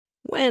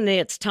When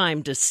it's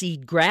time to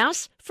seed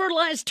grass,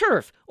 fertilize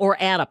turf, or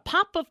add a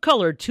pop of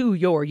color to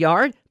your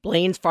yard,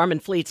 Blaine's Farm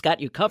and Fleet's got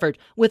you covered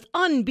with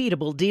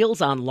unbeatable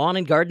deals on lawn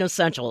and garden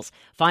essentials.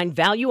 Find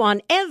value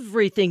on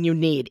everything you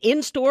need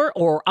in-store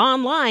or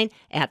online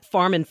at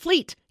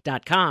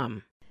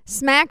farmandfleet.com.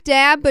 Smack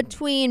dab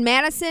between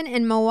Madison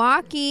and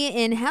Milwaukee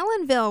in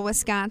Helenville,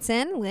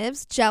 Wisconsin,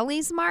 lives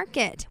Jelly's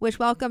Market, which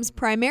welcomes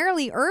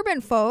primarily urban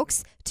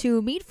folks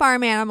to meet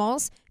farm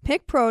animals,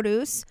 pick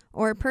produce,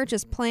 or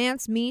purchase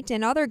plants, meat,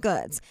 and other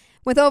goods.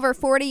 With over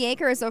 40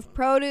 acres of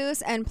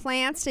produce and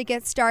plants to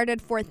get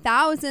started for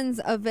thousands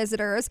of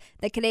visitors,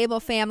 the Knable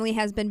family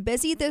has been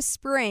busy this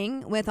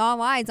spring with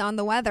all eyes on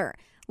the weather.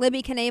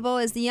 Libby Knable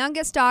is the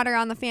youngest daughter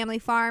on the family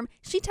farm.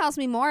 She tells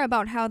me more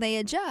about how they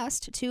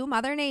adjust to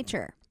Mother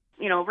Nature.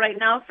 You know, right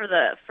now for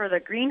the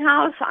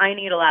greenhouse, I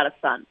need a lot of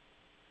sun.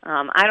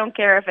 I don't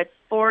care if it's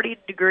 40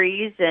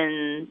 degrees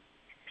and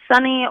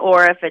sunny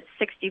or if it's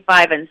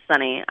 65 and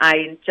sunny.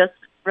 I just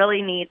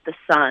really need the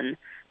sun.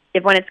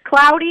 When it's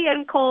cloudy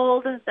and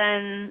cold,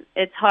 then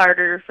it's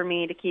harder for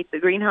me to keep the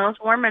greenhouse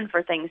warm and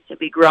for things to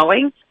be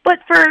growing. But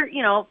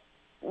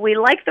we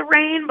like the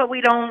rain, but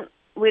we don't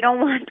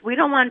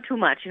want too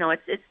much.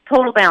 It's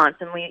total balance,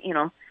 and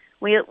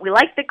we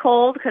like the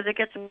cold because it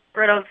gets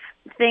rid of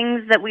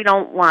things that we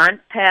don't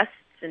want, pests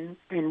and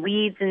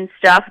weeds and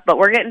stuff. But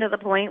we're getting to the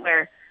point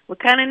where we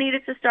kind of need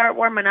it to start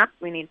warming up.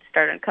 We need to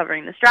start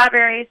uncovering the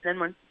strawberries. Then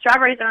when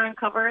strawberries are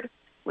uncovered,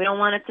 we don't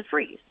want it to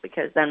freeze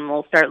because then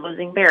we'll start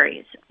losing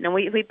berries. Now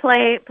we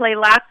play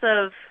lots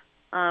of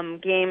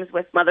games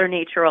with Mother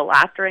Nature a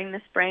lot during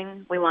the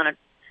spring. We want a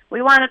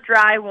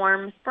dry,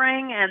 warm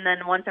spring, and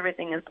then once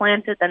everything is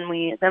planted, then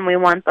we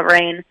want the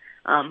rain.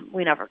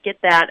 We never get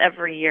that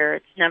every year.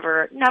 It's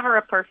never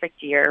a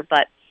perfect year,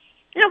 but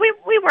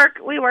we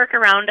work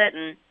around it,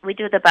 and we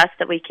do the best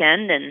that we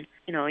can. And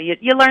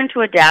you learn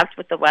to adapt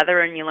with the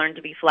weather, and you learn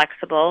to be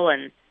flexible.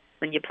 And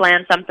when you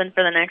plan something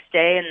for the next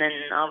day, and then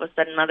all of a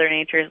sudden Mother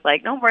Nature is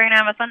like, "No, we're gonna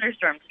have a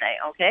thunderstorm today."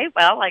 Okay,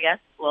 well, I guess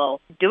we'll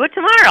do it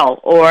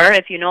tomorrow. Or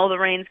if you know the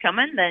rain's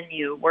coming, then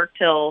you work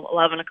till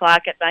 11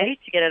 o'clock at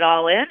night to get it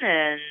all in,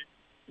 and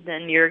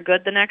then you're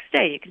good the next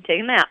day. You can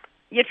take a nap.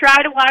 You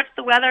try to watch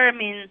the weather. I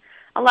mean,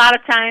 a lot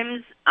of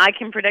times I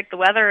can predict the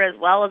weather as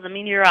well as a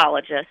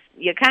meteorologist.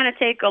 You kind of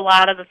take a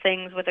lot of the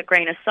things with a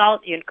grain of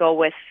salt. You go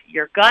with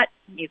your gut.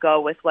 You go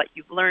with what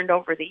you've learned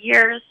over the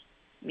years.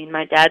 I mean,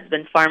 my dad's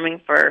been farming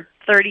for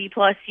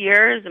 30-plus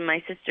years, and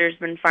my sister's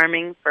been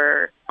farming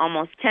for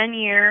almost 10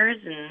 years,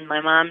 and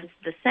my mom's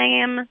the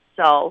same.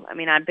 So, I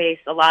mean, we base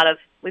a lot of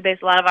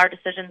our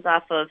decisions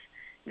off of,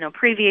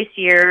 previous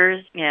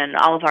years and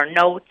all of our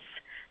notes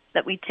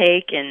that we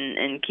take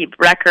and keep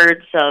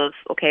records of,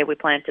 okay, we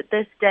planted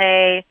this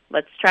day,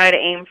 let's try to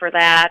aim for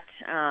that,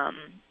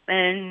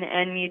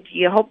 and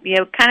you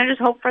kind of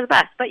just hope for the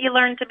best, but you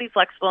learn to be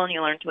flexible and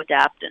you learn to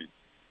adapt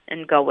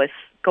and go with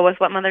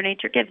what Mother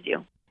Nature gives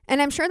you. And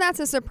I'm sure that's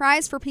a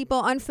surprise for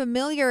people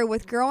unfamiliar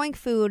with growing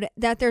food,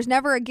 that there's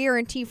never a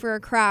guarantee for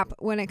a crop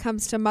when it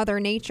comes to Mother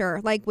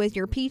Nature, like with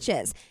your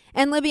peaches.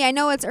 And Libby, I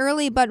know it's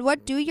early, but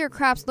what do your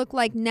crops look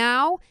like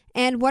now?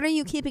 And what are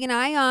you keeping an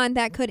eye on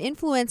that could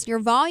influence your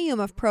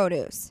volume of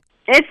produce?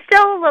 It's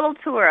still a little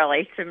too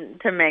early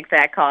to make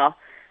that call.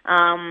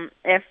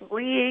 If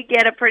we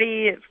get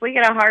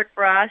a hard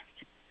frost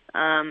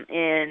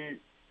in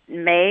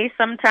May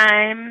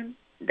sometime,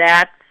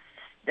 that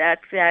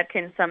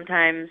can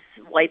sometimes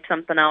wipe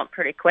something out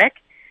pretty quick.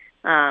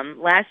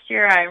 Last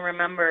year, I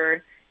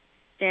remember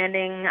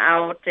standing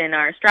out in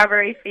our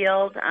strawberry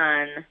field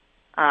on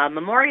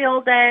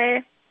Memorial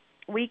Day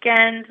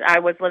weekend. I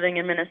was living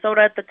in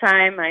Minnesota at the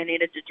time. I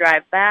needed to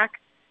drive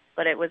back,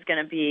 but it was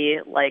going to be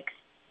like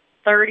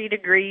 30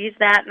 degrees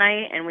that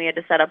night, and we had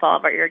to set up all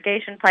of our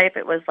irrigation pipe.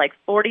 It was like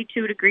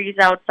 42 degrees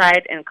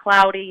outside and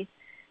cloudy,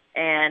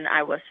 and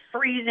I was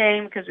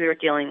freezing because we were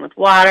dealing with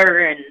water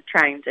and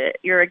trying to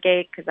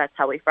irrigate because that's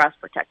how we frost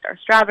protect our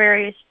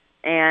strawberries.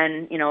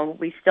 And,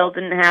 we still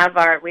didn't have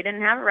a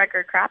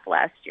record crop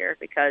last year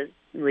because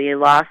we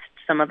lost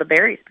some of the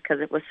berries because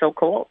it was so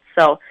cold.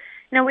 So,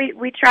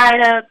 we try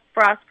to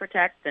frost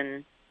protect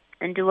and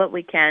do what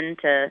we can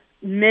to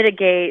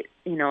mitigate,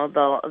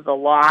 the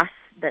loss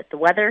that the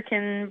weather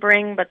can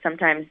bring, but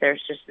sometimes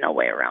there's just no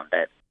way around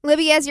it.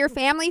 Libby, has your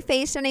family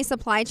faced any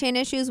supply chain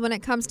issues when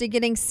it comes to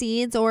getting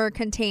seeds or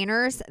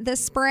containers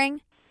this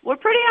spring? We're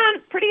pretty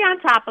on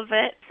top of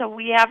it, so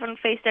we haven't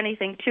faced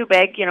anything too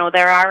big.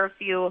 There are a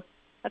few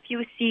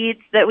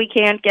seeds that we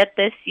can't get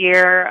this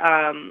year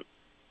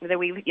that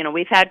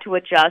we've had to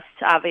adjust,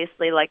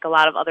 obviously, like a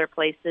lot of other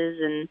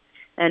places,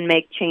 and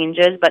make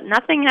changes. But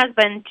nothing has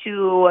been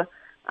too,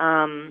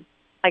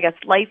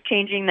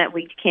 life-changing that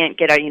we can't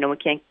get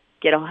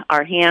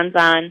our hands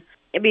on.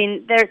 I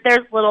mean,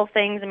 there's little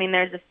things. I mean,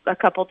 there's a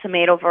couple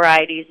tomato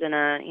varieties and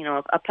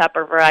a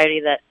pepper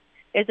variety that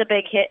is a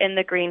big hit in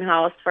the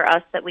greenhouse for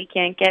us that we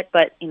can't get.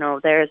 But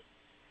there's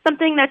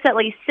something that's at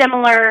least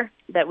similar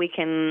that we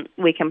can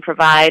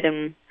provide.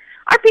 And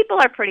our people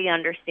are pretty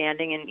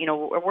understanding, and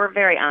we're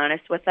very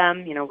honest with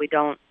them. We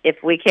don't, if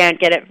we can't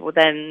get it,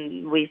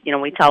 then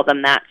we tell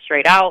them that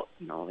straight out.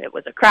 It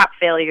was a crop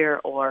failure,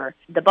 or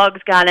the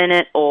bugs got in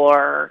it,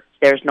 or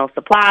there's no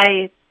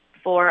supply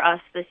for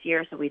us this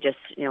year, so we just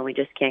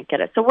can't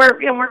get it. So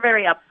we're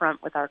very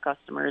upfront with our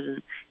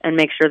customers and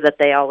make sure that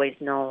they always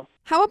know.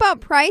 How about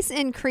price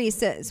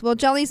increases? Will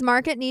Jelly's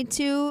Market need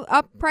to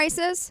up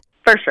prices?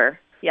 For sure.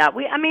 Yeah,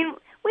 we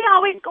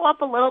always go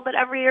up a little bit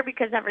every year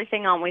because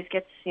everything always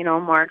gets,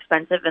 more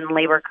expensive, and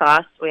labor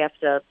costs. We have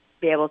to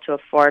be able to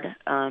afford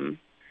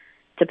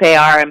to pay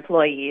our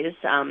employees.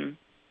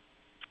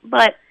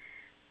 But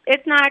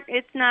it's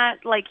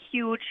not like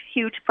huge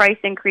price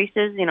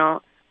increases.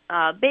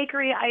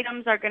 Bakery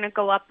items are going to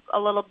go up a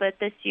little bit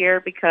this year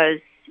because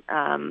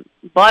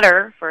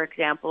butter, for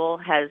example,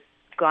 has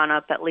gone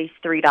up at least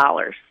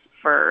 $3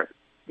 for,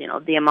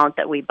 the amount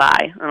that we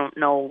buy. I don't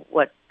know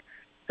what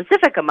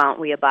specific amount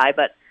we buy,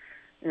 but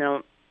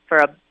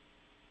for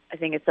I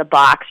think it's a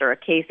box or a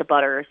case of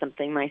butter or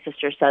something, my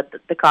sister said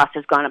that the cost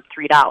has gone up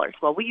 $3.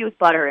 Well, we use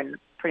butter in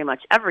pretty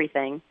much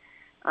everything,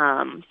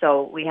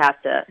 so we have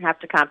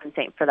to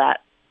compensate for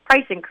that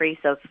price increase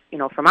of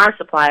from our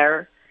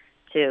supplier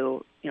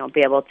to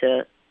be able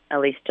to at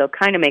least still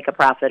kind of make a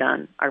profit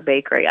on our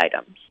bakery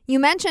items. You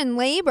mentioned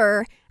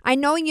labor. I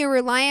know you're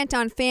reliant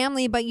on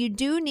family, but you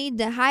do need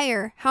to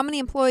hire. How many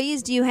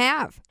employees do you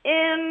have?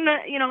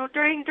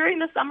 During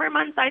the summer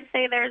months, I'd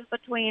say there's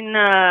between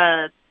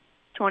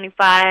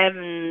 25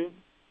 and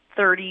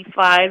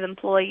 35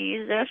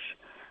 employees-ish.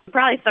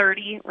 Probably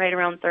 30, right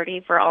around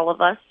 30 for all of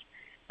us.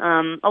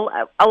 A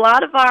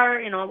lot of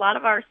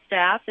our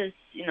staff is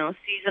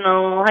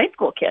seasonal high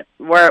school kids.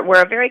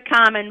 We're a very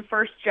common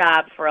first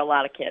job for a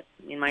lot of kids.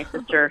 My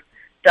sister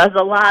does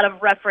a lot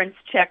of reference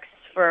checks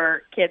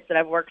for kids that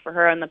have worked for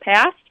her in the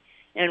past,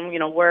 and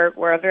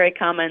we're a very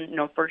common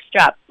first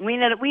job. We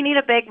need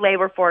a big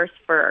labor force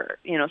for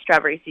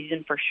strawberry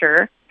season for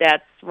sure.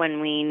 That's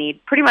when we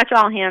need pretty much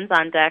all hands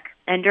on deck,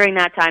 and during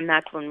that time,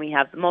 that's when we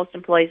have the most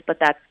employees. But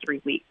that's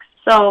 3 weeks.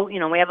 So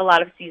we have a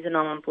lot of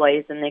seasonal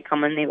employees, and they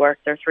come and they work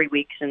their 3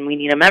 weeks, and we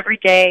need them every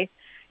day.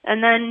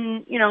 And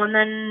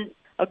then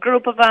a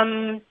group of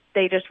them,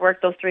 they just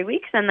work those 3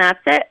 weeks, and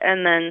that's it.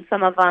 And then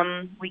some of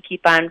them we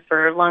keep on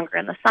for longer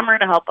in the summer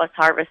to help us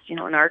harvest, in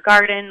our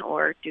garden,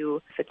 or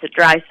if it's a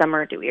dry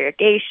summer, do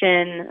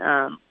irrigation.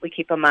 We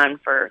keep them on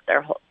for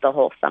the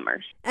whole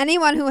summers.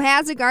 Anyone who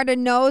has a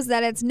garden knows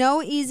that it's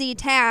no easy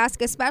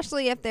task,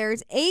 especially if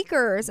there's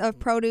acres of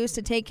produce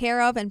to take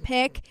care of and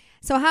pick.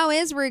 So how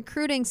is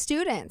recruiting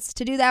students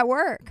to do that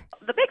work?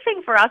 The big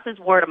thing for us is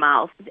word of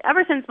mouth.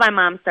 Ever since my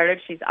mom started,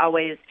 she's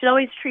always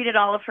treated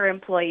all of her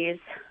employees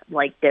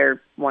like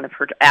they're one of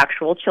her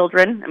actual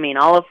children. I mean,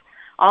 all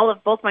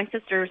of both my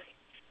sisters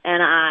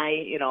and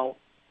I,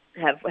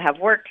 have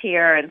worked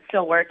here and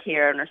still work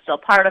here and are still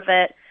part of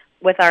it.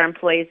 With our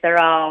employees,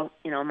 they're all,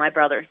 my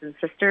brothers and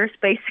sisters,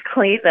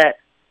 basically, that,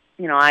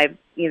 I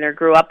either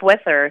grew up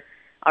with or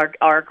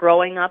are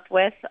growing up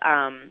with.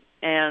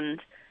 And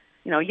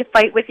you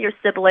fight with your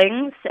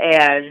siblings,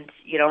 and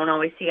you don't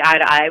always see eye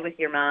to eye with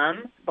your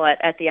mom,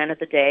 but at the end of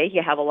the day,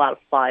 you have a lot of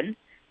fun.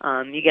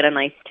 You get a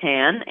nice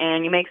tan,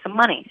 and you make some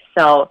money.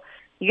 So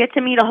you get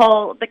to meet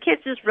the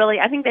kids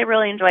I think they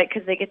really enjoy it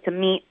because they get to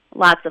meet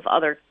lots of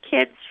other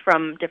kids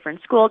from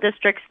different school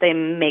districts. They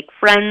make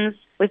friends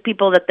with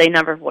people that they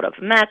never would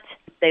have met.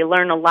 They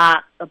learn a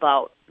lot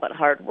about what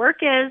hard work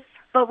is,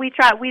 but we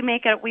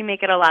make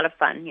it a lot of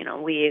fun.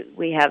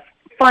 We have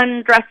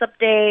fun dress-up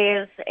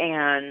days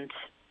and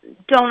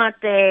donut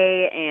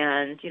day,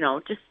 and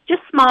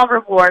just small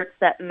rewards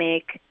that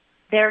make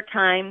their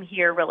time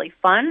here really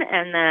fun.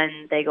 And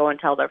then they go and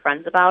tell their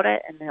friends about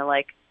it, and they're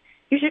like,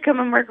 you should come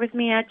and work with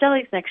me at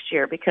Jelly's next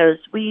year because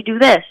we do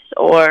this,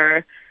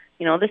 or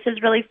this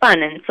is really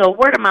fun. And so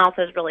word of mouth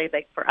is really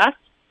big for us,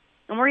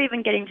 and we're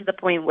even getting to the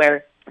point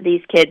where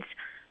these kids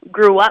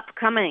grew up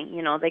coming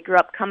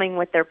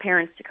with their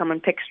parents to come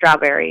and pick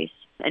strawberries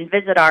and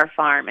visit our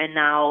farm, and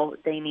now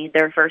they need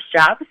their first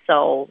job,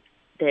 so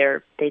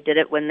they did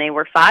it when they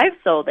were 5,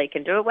 so they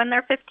can do it when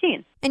they're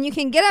 15. And you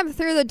can get them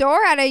through the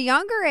door at a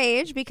younger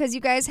age because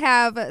you guys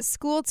have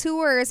school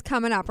tours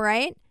coming up,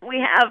 right? We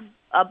have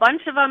a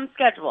bunch of them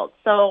scheduled.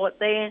 So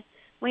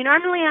we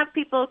normally have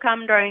people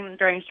come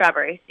during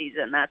strawberry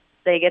season.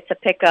 They get to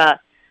pick a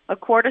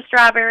quart of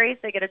strawberries,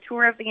 they get a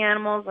tour of the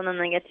animals, and then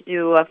they get to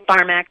do a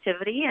farm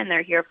activity, and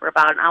they're here for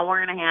about an hour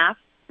and a half.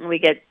 And we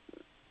get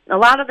a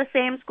lot of the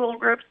same school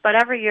groups, but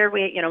every year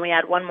we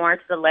add one more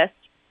to the list.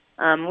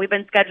 We've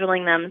been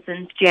scheduling them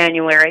since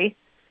January.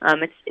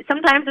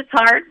 Sometimes it's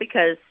hard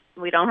because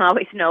we don't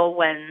always know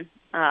when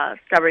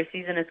strawberry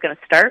season is going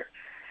to start.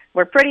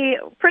 We're pretty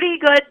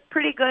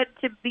good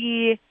to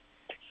be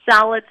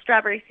solid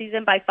strawberry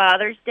season by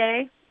Father's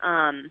Day.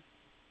 Some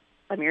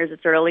years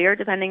it's earlier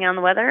depending on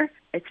the weather.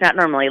 It's not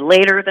normally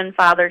later than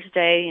Father's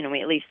Day.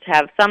 We at least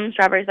have some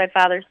strawberries by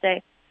Father's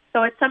Day.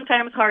 So it's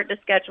sometimes hard to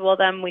schedule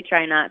them. We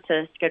try not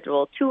to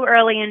schedule too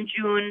early in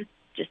June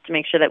just to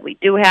make sure that we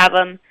do have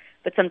them.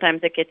 But sometimes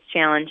it gets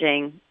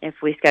challenging if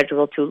we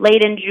schedule too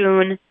late in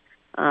June.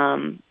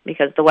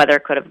 because the weather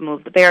could have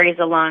moved the berries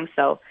along.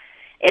 So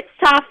it's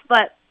tough,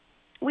 but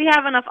we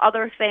have enough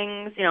other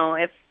things.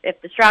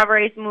 If the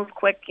strawberries move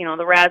quick,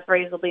 the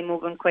raspberries will be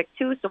moving quick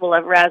too. So we'll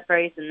have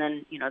raspberries, and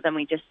then then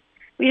we just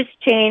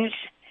change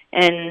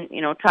and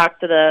talk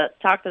to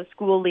the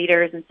school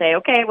leaders and say,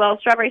 okay, well,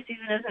 strawberry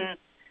season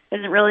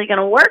isn't really going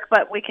to work,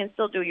 but we can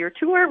still do your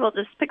tour. We'll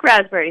just pick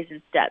raspberries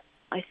instead.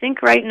 I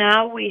think right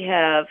now we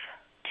have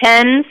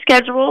 10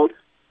 scheduled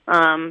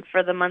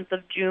for the month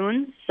of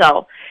June.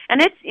 So,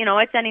 and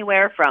it's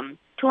anywhere from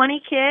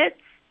 20 kids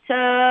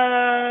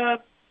to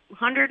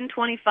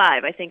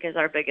 125, I think, is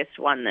our biggest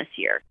one this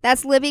year.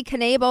 That's Libby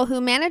Knabel, who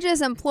manages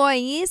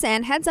employees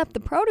and heads up the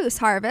produce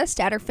harvest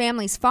at her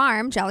family's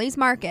farm, Jelly's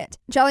Market.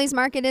 Jelly's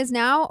Market is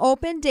now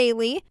open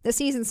daily. The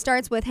season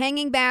starts with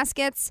hanging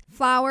baskets,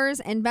 flowers,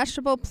 and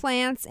vegetable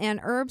plants and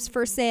herbs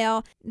for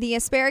sale. The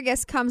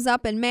asparagus comes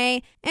up in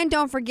May. And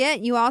don't forget,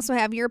 you also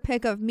have your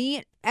pick of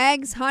meat,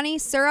 eggs, honey,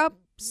 syrup,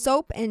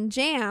 soap, and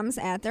jams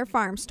at their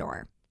farm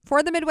store.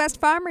 For the Midwest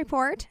Farm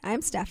Report,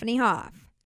 I'm Stephanie Hoff.